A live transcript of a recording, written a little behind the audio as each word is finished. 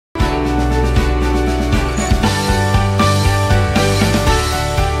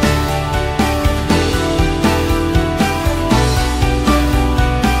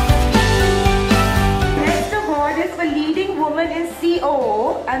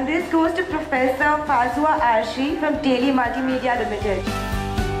And this goes to Professor Fauzia Arshi from JW Multimedia Limited.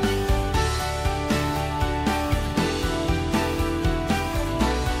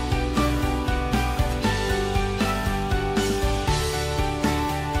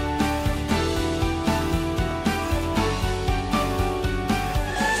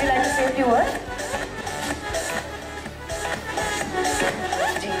 Would you like to say a few words?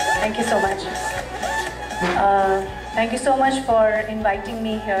 Thank you so much. Thank you so much for inviting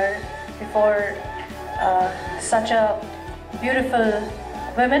me here before such a beautiful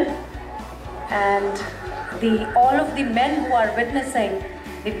women and all of the men who are witnessing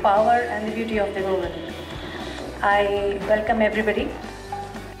the power and the beauty of the woman. I welcome everybody.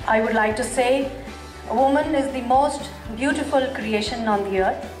 I would like to say a woman is the most beautiful creation on the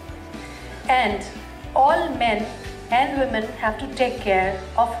earth, and all men and women have to take care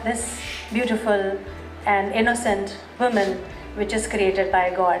of this beautiful and innocent woman which is created by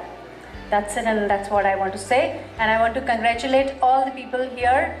God. That's it, and that's what I want to say. And I want to congratulate all the people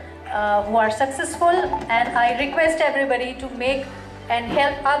here who are successful, and I request everybody to make and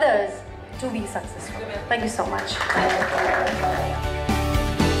help others to be successful. Thank you so much.